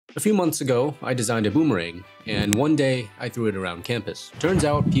A few months ago, I designed a boomerang, and one day I threw it around campus. Turns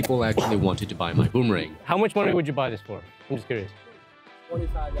out people actually wanted to buy my boomerang. How much money would you buy this for? I'm just curious.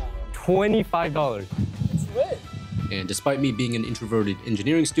 $25. $25. It's lit. And despite me being an introverted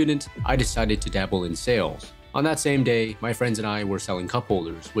engineering student, I decided to dabble in sales. On that same day, my friends and I were selling cup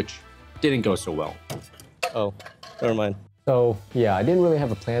holders, which didn't go so well. Oh, never mind. So yeah, I didn't really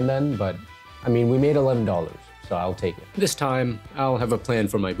have a plan then, but I mean, we made $11, so I'll take it. This time, I'll have a plan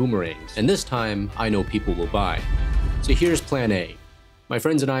for my boomerangs, and this time, I know people will buy. So here's plan A. My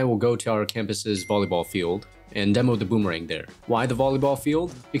friends and I will go to our campus's volleyball field and demo the boomerang there. Why the volleyball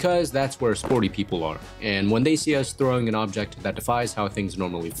field? Because that's where sporty people are. And when they see us throwing an object that defies how things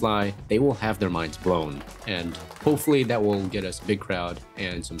normally fly, they will have their minds blown. And hopefully that will get us a big crowd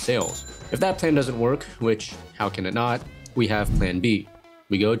and some sales. If that plan doesn't work, which how can it not, we have plan B.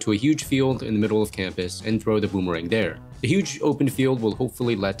 We go to a huge field in the middle of campus and throw the boomerang there. The huge open field will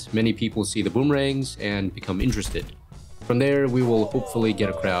hopefully let many people see the boomerangs and become interested. From there, we will hopefully get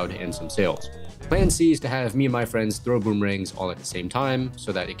a crowd and some sales. Plan C is to have me and my friends throw boomerangs all at the same time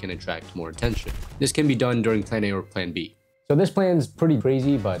so that it can attract more attention. This can be done during plan A or plan B. So this plan's pretty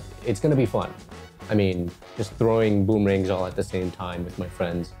crazy, but it's gonna be fun. I mean, just throwing boomerangs all at the same time with my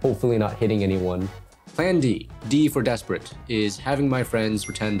friends, hopefully not hitting anyone. Plan D, D for desperate, is having my friends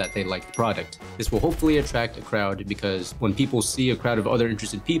pretend that they like the product. This will hopefully attract a crowd because when people see a crowd of other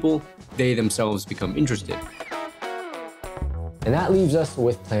interested people, they themselves become interested. And that leaves us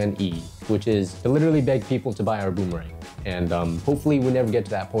with plan E, which is to literally beg people to buy our boomerang. And hopefully we never get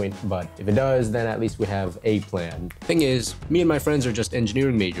to that point, but if it does, then at least we have a plan. Thing is, me and my friends are just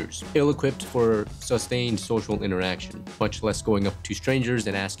engineering majors, ill-equipped for sustained social interaction, much less going up to strangers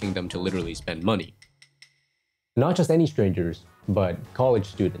and asking them to literally spend money. Not just any strangers, but college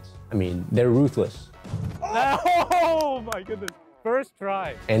students. I mean, they're ruthless. Oh my goodness. First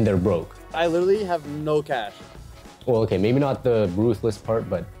try. And they're broke. I literally have no cash. Well, okay, maybe not the ruthless part,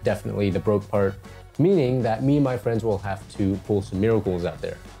 but definitely the broke part. Meaning that me and my friends will have to pull some miracles out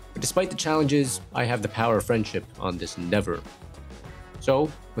there. But despite the challenges, I have the power of friendship on this endeavor. So,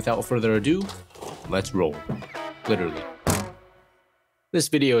 without further ado, let's roll. Literally. This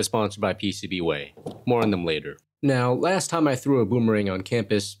video is sponsored by PCBWay. More on them later. Now, last time I threw a boomerang on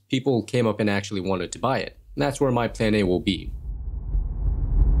campus, people came up and actually wanted to buy it. That's where my plan A will be.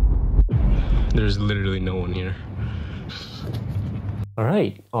 There's literally no one here. All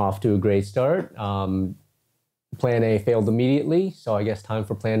right, off to a great start. Plan A failed immediately, so I guess time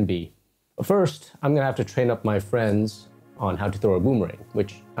for plan B. But first, I'm gonna have to train up my friends on how to throw a boomerang,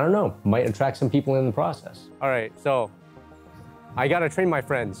 which, I don't know, might attract some people in the process. All right, so I gotta train my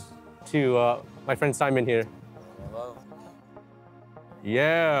friends to, my friend Simon here. Hello.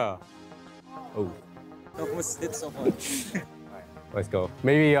 Yeah. Oh, I almost hit someone. let's go.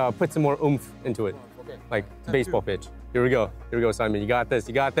 Maybe put some more oomph into it, Okay. like baseball pitch. Here we go, Simon, you got this,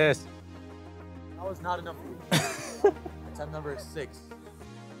 you got this. That was not enough. Attempt number 6.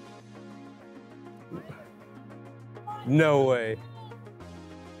 No way.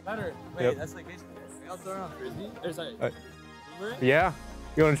 Better. Wait, Yep. that's like basically. I'll throw around frisbee. There's like. Alright. Boomerang? Yeah,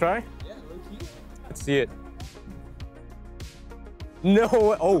 you wanna try? Yeah, low key. Let's see it. No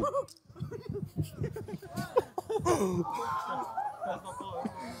way, oh.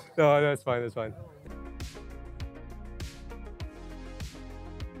 No, that's fine, that's fine.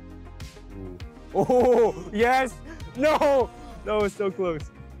 Oh, yes! No! That was so close.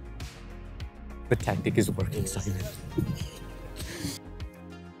 The tactic is working, Simon.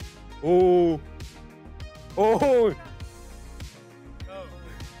 Oh! Oh!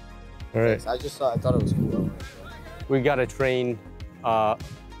 All right. I just saw. I thought it was cool. We gotta train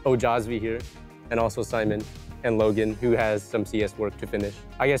Ojazvi here, and also Simon and Logan, who has some CS work to finish.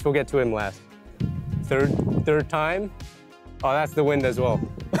 I guess we'll get to him last. Third time? Oh, that's the wind as well.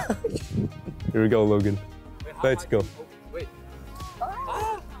 Here we go, Logan. Let's go. Wait.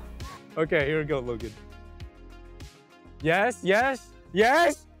 Okay, here we go, Logan. Yes, yes,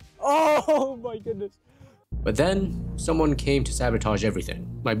 yes! Oh my goodness. But then, someone came to sabotage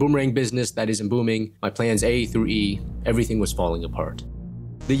everything. My boomerang business that isn't booming, my plans A through E, everything was falling apart.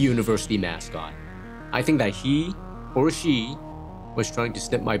 The university mascot. I think that he, or she, was trying to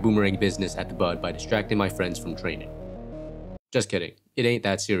snip my boomerang business at the bud by distracting my friends from training. Just kidding, it ain't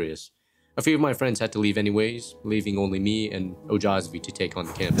that serious. A few of my friends had to leave anyways, leaving only me and Ojazvi to take on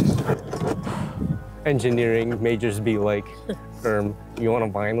the campus. Engineering majors be like, you want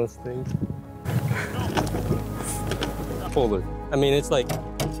to buy this thing? Folder. I mean, it's like,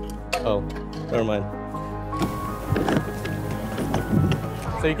 oh, never mind.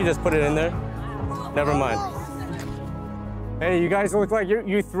 So you can just put it in there? Never mind. Hey, you guys look like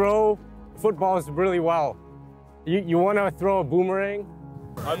you throw footballs really well. You want to throw a boomerang?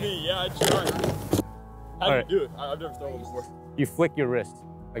 I mean, yeah, I try. How do Alright. you do it? I've never thrown one before. You flick your wrist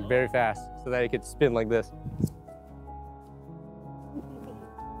like very fast so that it could spin like this.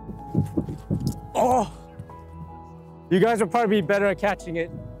 Oh! You guys will probably be better at catching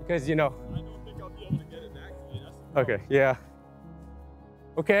it because, you know. I don't think I'll be able to get it back to me. Okay, yeah.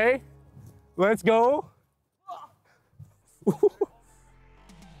 Okay, let's go.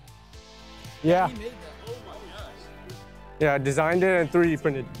 Yeah. He made that. Oh my gosh. Yeah, designed it and 3D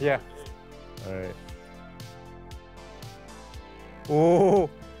printed. Yeah. All right. Oh.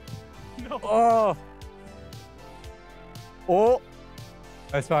 No. Oh. Oh.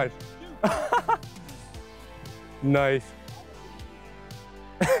 That's fine. Nice.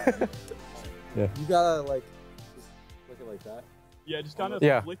 You gotta like just look it like that. Yeah, just kind of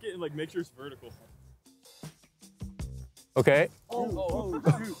Yeah. flick it and like make sure it's vertical. Okay. Oh,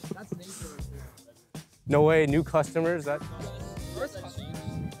 shoot. That's nature right there. No way. New customers. That.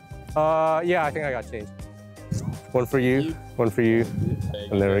 Yeah, I think I got changed. One for you. One for you.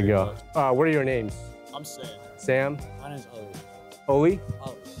 And there we go. What are your names? I'm Sam. Sam. My name's Ollie. Oli.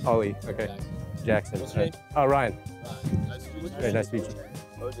 Ollie. Oli. Okay. Jackson. What's your name? Ryan. Nice to meet you. Very nice to meet you.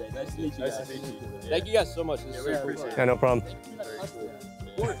 OJ. Nice to meet you. Nice to meet you. Thank you guys so much. This is we so cool. appreciate it. Yeah, no problem.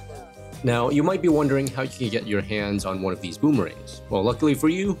 Now, you might be wondering how you can get your hands on one of these boomerangs. Well, luckily for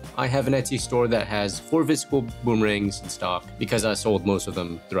you, I have an Etsy store that has 4 physical boomerangs in stock because I sold most of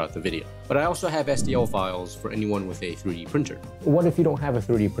them throughout the video. But I also have STL files for anyone with a 3D printer. What if you don't have a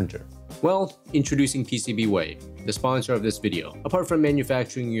 3D printer? Well, introducing PCBWay, the sponsor of this video. Apart from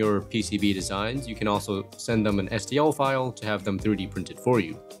manufacturing your PCB designs, you can also send them an STL file to have them 3D printed for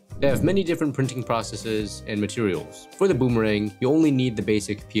you. They have many different printing processes and materials. For the boomerang, you only need the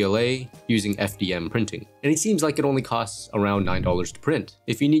basic PLA using FDM printing. And it seems like it only costs around $9 to print.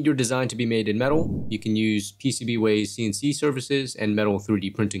 If you need your design to be made in metal, you can use PCBWay's CNC services and metal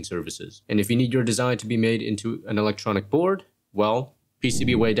 3D printing services. And if you need your design to be made into an electronic board, well,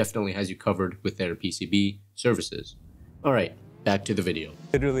 PCBWay definitely has you covered with their PCB services. All right, back to the video.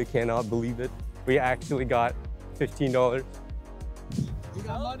 Literally cannot believe it. We actually got $15. You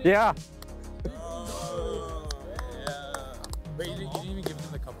got money? Yeah. Wait, you didn't even give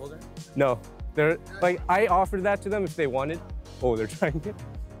them the cup holder? No. They're like, I offered that to them if they wanted. Oh, they're trying it.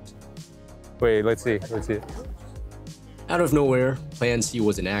 Wait, let's see. Let's see. Out of nowhere, Plan C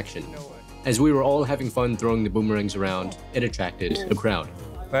was in action. As we were all having fun throwing the boomerangs around, it attracted a crowd.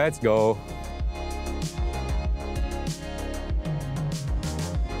 Let's go.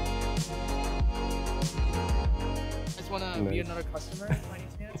 Want to be another customer by any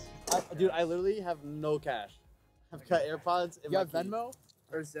chance? Dude, I literally have no cash. I've got AirPods in You my have key. Venmo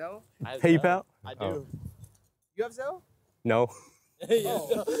or Zelle? I have PayPal? Zelle. I do. Oh. You have Zelle? No.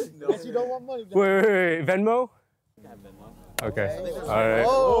 No. Yes, you don't want money. Wait. Venmo? I have Venmo. Okay. All right.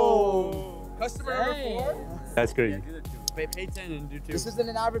 Oh! Customer number 4? That's crazy. Pay 10 and do 2. This isn't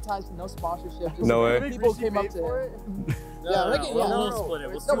an advertisement, no sponsorship. Just No way. People came up to him. Yeah, we're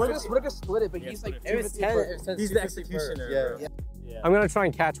gonna split it, but he's like, If it's 10, he's the executioner. Yeah. I'm gonna try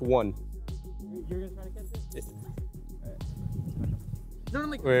and catch one. You're gonna try to catch it? no,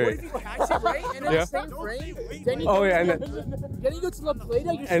 like, Wait. what if you catch it right and in Yeah. the same frame? Then you Oh go yeah, to and then you go to the plate,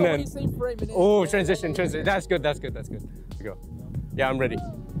 you're And showing then- the same frame. And then, oh, transition. That's good. That's good. Here we go. Yeah, I'm ready.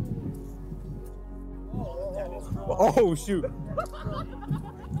 Oh shoot.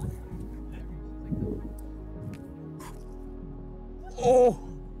 Oh,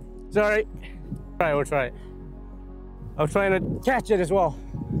 sorry. We'll try it. I was trying to catch it as well.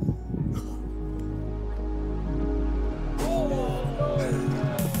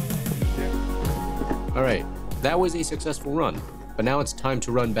 All right, that was a successful run, but now it's time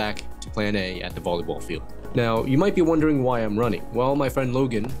to run back to Plan A at the volleyball field. Now, you might be wondering why I'm running. Well, my friend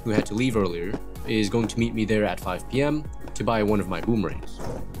Logan, who had to leave earlier, is going to meet me there at 5 p.m. to buy one of my boomerangs.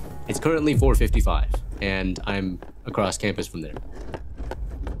 It's currently 4:55, and I'm across campus from there.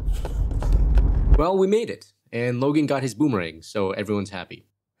 Well, we made it, and Logan got his boomerang, so everyone's happy.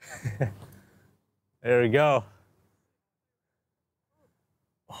 There we go.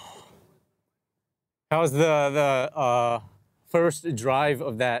 How's the first drive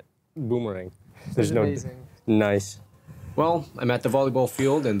of that boomerang? There's amazing. Nice. Well, I'm at the volleyball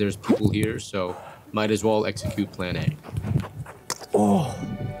field, and there's people here, so might as well execute Plan A. Oh,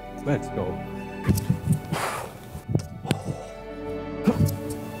 let's go.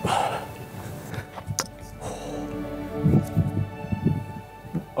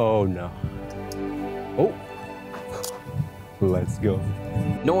 Oh no. Oh. Let's go.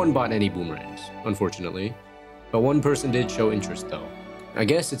 No one bought any boomerangs, unfortunately. But one person did show interest though. I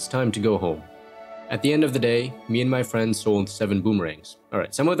guess it's time to go home. At the end of the day, me and my friends sold 7 boomerangs.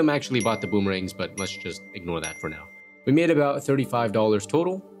 Alright, some of them actually bought the boomerangs, but let's just ignore that for now. We made about $35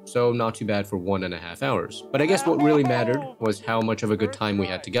 total, so not too bad for 1.5 hours. But I guess what really mattered was how much of a good time we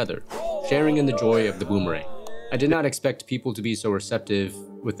had together, sharing in the joy of the boomerang. I did not expect people to be so receptive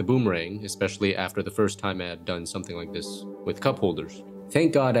with the boomerang, especially after the first time I had done something like this with cup holders.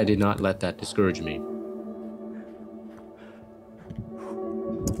 Thank God I did not let that discourage me.